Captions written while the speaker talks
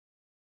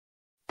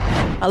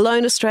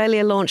Alone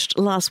Australia launched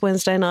last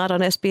Wednesday night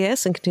on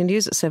SBS and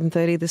continues at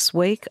 7:30 this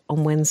week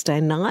on Wednesday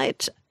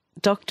night.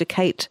 Dr.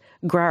 Kate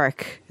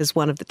Grarick is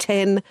one of the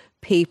 10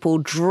 people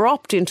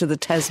dropped into the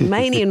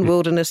Tasmanian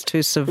wilderness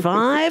to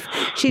survive.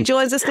 She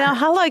joins us now.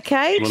 Hello,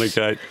 Kate. Morning,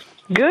 Kate.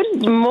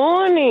 Good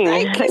morning.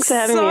 Thanks for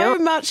having me so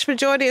on. much for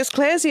joining us.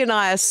 Clairsy and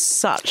I are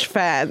such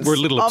fans. We're a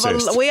little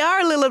obsessed. We are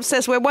a little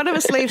obsessed. When one of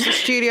us leaves the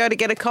studio to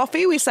get a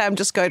coffee, we say, I'm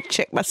just going to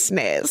check my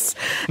snares.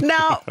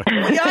 Now,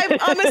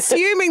 I'm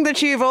assuming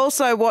that you've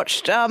also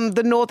watched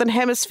the Northern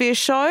Hemisphere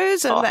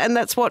shows, and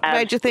that's what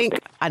made you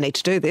think, I need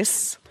to do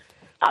this.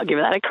 I'll give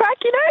that a crack,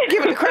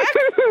 Give it a crack?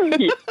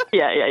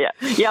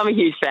 Yeah, I'm a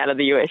huge fan of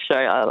the US show.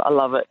 I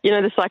love it.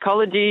 The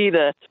psychology,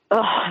 the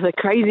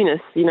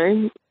craziness,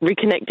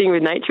 reconnecting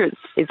with nature,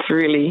 it's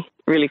really,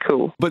 really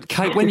cool. But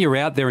Kate, when you're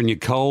out there and you're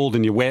cold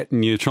and you're wet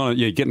and you're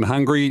getting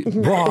hungry,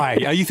 why?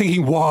 Are you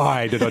thinking,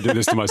 why did I do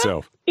this to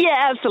myself?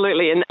 Yeah,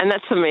 absolutely. And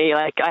that's for me.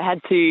 Like, I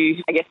had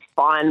to,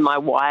 find my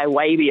why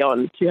way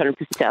beyond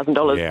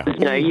 $250,000.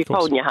 Yeah. You're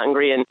cold and you're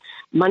hungry, and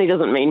money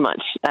doesn't mean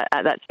much at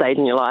that stage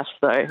in your life.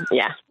 So,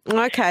 yeah.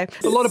 Okay.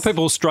 A lot of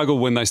people struggle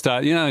when they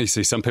start, you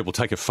see some people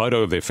take a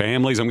photo of their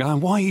families. I'm going,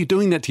 why are you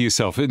doing that to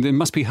yourself? It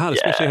must be hard,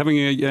 especially having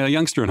a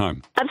youngster at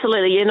home.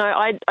 Absolutely.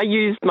 I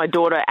used my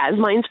daughter as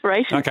my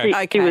inspiration. Okay.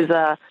 She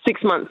was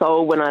 6 months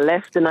old when I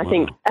left, and I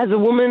think as a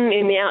woman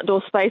in the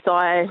outdoor space,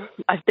 I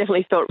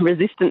definitely felt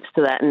resistance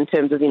to that in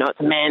terms of, it's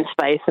a man's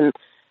space, and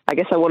I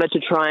guess I wanted to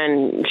try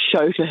and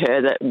show to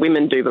her that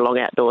women do belong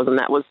outdoors, and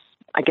that was,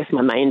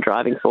 my main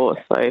driving force.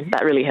 So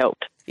that really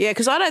helped. Yeah,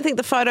 because I don't think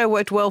the photo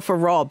worked well for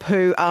Rob,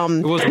 who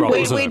it was Rob,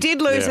 we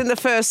did lose in the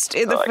first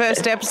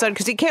episode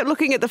because he kept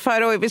looking at the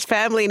photo of his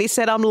family and he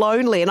said, "I'm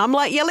lonely," and I'm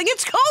like yelling,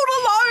 "It's cold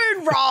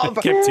alone,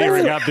 Rob!" Kept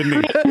tearing up, didn't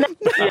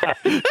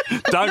he?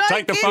 Don't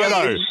take the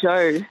photo.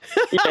 Show.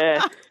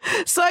 Yeah.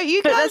 So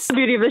you But guys, that's the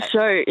beauty of the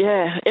show.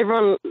 Yeah,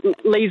 everyone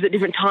leaves at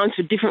different times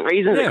for different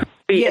reasons. Yeah. It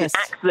could be an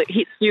axe that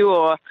hits you,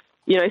 or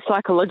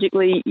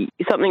psychologically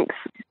something's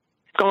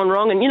gone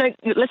wrong. And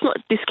let's not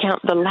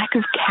discount the lack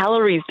of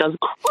calories does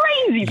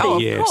crazy things. Oh,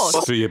 of Yes,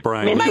 course. for your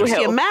brain. it makes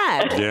health. you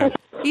mad. Yeah.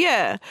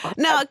 Yeah.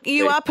 Now,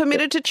 you are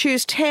permitted to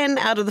choose 10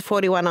 out of the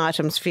 41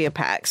 items for your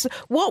packs.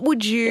 What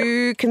would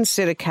you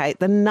consider, Kate,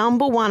 the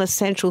number one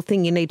essential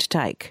thing you need to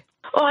take?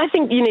 Well, I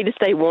think you need to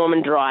stay warm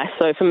and dry.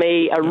 So for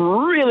me, a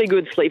really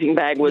good sleeping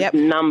bag was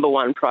number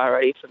one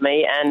priority for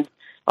me. And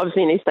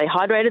obviously you need to stay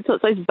hydrated. So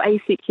it's those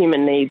basic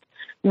human needs.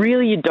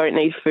 Really, you don't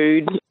need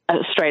food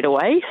straight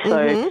away.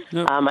 So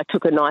I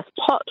took a nice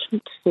pot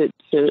to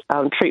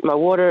treat my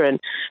water, and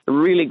a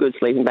really good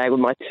sleeping bag were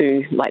my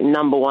two,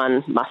 number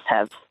one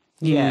must-have.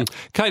 Yeah.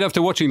 Kate,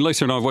 after watching,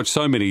 Lisa and I have watched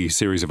so many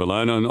series of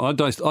Alone, and I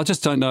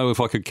just don't know if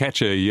I could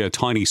catch a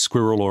tiny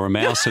squirrel or a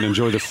mouse and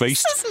enjoy the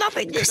feast. There's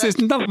nothing. Because there's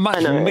not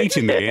much meat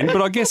in the end,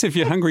 but I guess if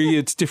you're hungry,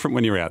 it's different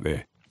when you're out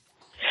there.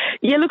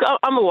 Yeah, look,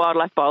 I'm a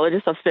wildlife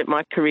biologist. I've spent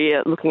my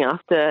career looking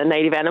after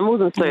native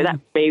animals, and so that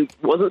for me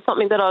wasn't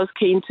something that I was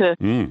keen to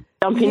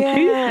jump into.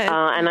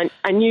 And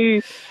I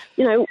knew,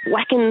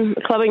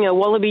 clubbing a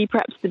wallaby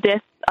perhaps to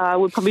death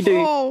would probably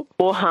do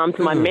more harm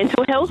to my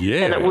mental health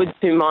than it would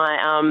to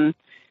my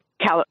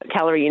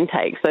calorie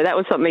intake. So that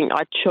was something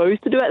I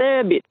chose to do out there,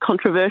 a bit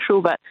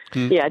controversial, but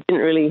I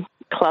didn't really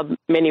club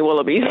many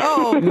wallabies.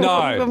 Oh, No.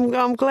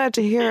 I'm glad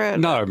to hear it.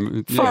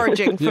 No.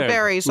 Foraging for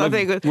berries, I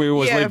think. We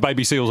always leave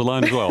baby seals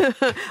alone as well.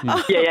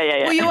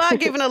 Yeah. Well, you are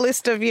given a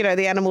list of,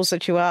 the animals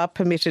that you are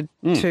permitted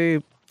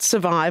to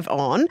survive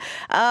on.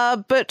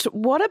 But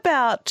what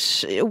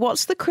about,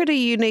 what's the critter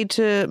you need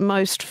to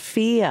most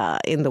fear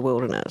in the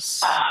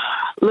wilderness?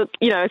 Look,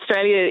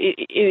 Australia,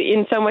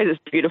 in some ways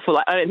it's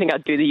beautiful. I don't think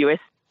I'd do the US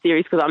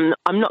series because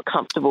I'm not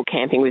comfortable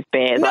camping with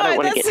bears. I don't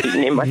want to get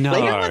eaten in my sleep.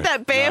 You want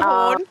that bear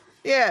horn?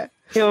 Yeah.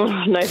 Oh,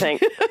 no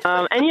thanks.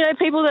 And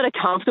people that are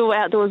comfortable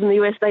outdoors in the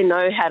US, they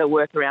know how to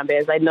work around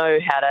bears. They know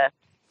how to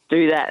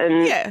do that.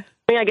 And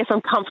I guess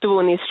I'm comfortable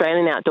in the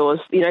Australian outdoors.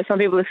 Some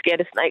people are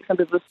scared of snakes, some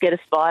people are scared of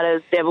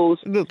spiders, devils,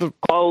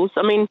 quolls.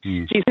 I mean,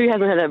 geez, who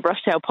hasn't had a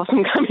brush-tail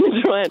possum come in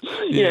and try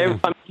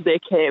and, bump into their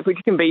camp, which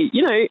can be,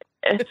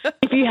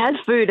 if you have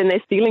food and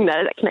they're stealing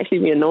that can actually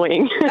be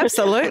annoying.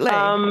 Absolutely.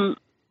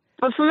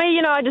 But for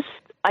me,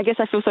 I guess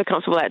I feel so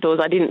comfortable outdoors.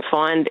 I didn't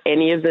find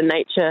any of the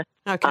nature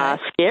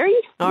scary,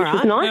 which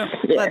was nice.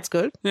 Yeah. That's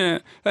good. Yeah.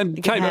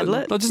 And Kate, handle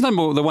it. I just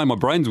know the way my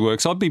brain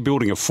works. I'd be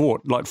building a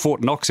fort, like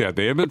Fort Knox out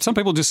there, but some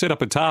people just set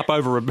up a tarp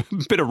over a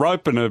bit of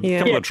rope and a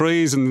couple of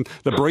trees and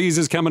the breeze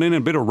is coming in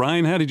and a bit of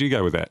rain. How did you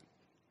go with that?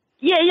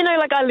 Yeah,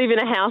 I live in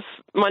a house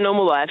my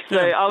normal life, so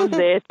I was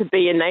there to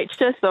be in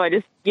nature, so I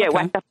just,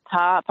 whacked up a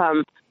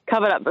tarp,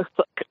 covered up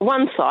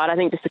one side, I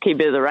think, just to keep a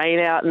bit of the rain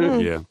out.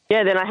 And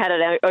then I had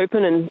it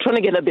open, and trying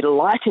to get a bit of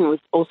light in was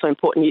also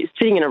important. You're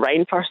sitting in a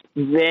rainforest,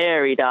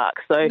 very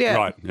dark. So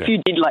if you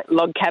did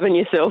log cabin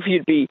yourself,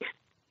 you'd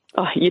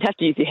have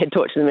to use your head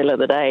torch in the middle of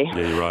the day.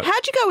 Yeah, you're right.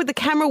 How'd you go with the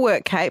camera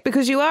work, Kate?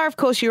 Because you are, of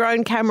course, your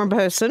own camera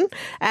person,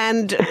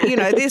 and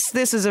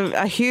this is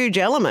a huge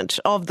element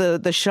of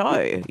the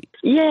show.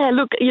 Yeah,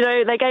 look,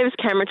 they gave us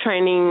camera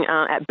training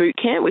at boot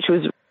camp, which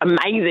was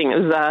amazing. It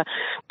was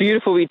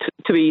beautiful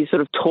to be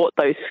sort of taught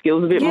those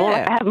skills a bit more.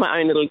 I have my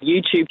own little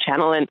YouTube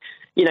channel, and,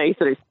 you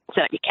sort of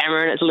set up your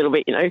camera and it's a little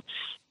bit,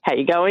 how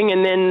you going.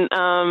 And then,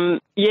 to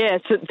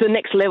the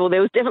next level,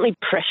 there was definitely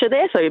pressure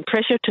there. So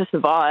pressure to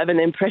survive and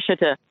then pressure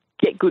to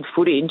get good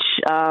footage.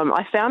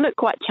 I found it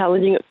quite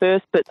challenging at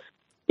first, but,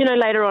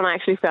 later on I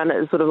actually found it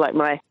as sort of like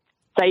my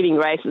saving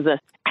grace as an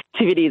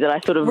activity that I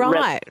sort of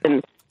right.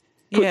 and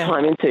put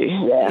time into.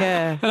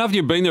 Yeah. And after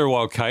you've been there a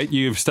while, Kate,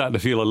 you've started to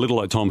feel a little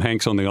like Tom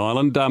Hanks on the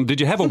island. Did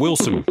you have a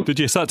Wilson? Did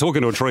you start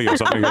talking to a tree or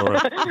something, or a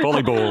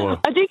volleyball?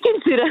 I did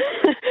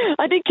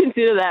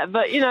consider that,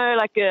 but,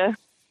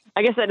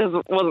 I guess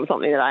that wasn't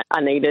something that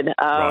I needed.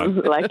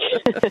 Right.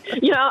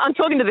 I'm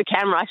talking to the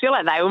camera. I feel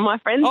like they were my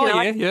friends.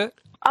 Yeah.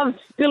 I'm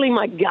spilling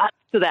my guts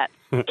to that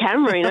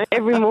camera,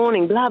 every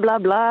morning, blah, blah,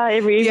 blah,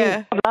 every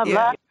evening, blah,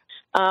 blah.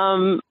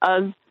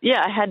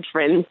 I had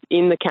friends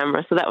in the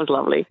camera, so that was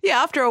lovely.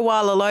 Yeah, after a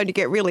while alone, you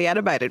get really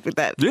animated with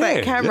that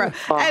camera.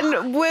 Yeah.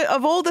 And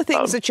of all the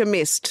things that you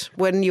missed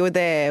when you were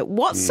there,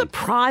 what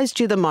surprised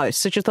you the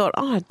most that you thought,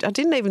 I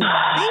didn't even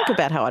think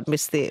about how I'd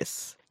miss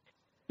this?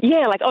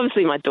 Yeah,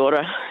 obviously my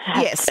daughter.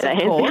 Yes, of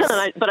course.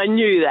 But I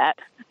knew that.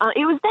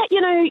 It was that,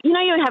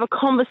 you have a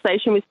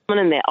conversation with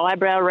someone and their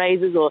eyebrow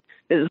raises, or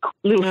there's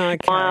a little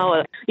smile,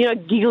 or,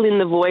 giggle in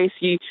the voice.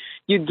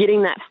 You're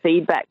getting that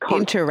feedback.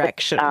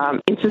 Interaction.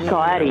 In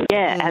society,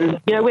 And,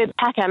 we're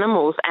pack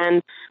animals,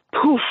 and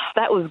poof,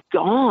 that was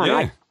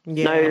gone.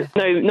 Yeah.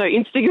 No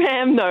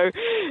Instagram, no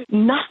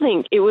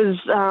nothing. It was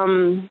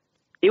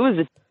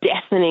a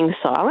deafening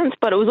silence,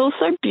 but it was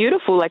also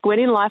beautiful. When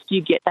in life do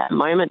you get that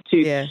moment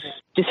to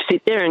just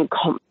sit there and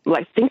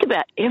think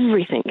about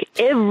everything.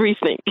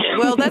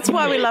 Well, that's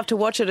why we love to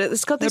watch it.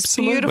 It's got this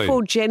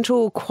beautiful,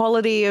 gentle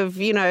quality of,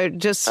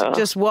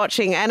 just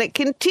watching. And it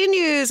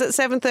continues at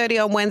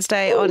 7:30 on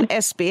Wednesday on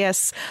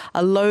SBS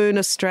Alone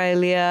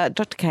Australia.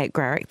 Dr. Kate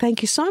Grarick,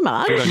 thank you so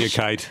much. Good on you,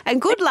 Kate. And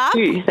good luck.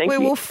 Thank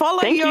you. Will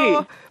follow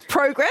your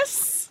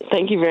progress.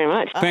 Thank you very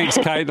much. Thanks,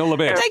 Kate. All the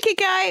best. Thank you,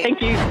 Kate.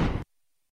 Thank you.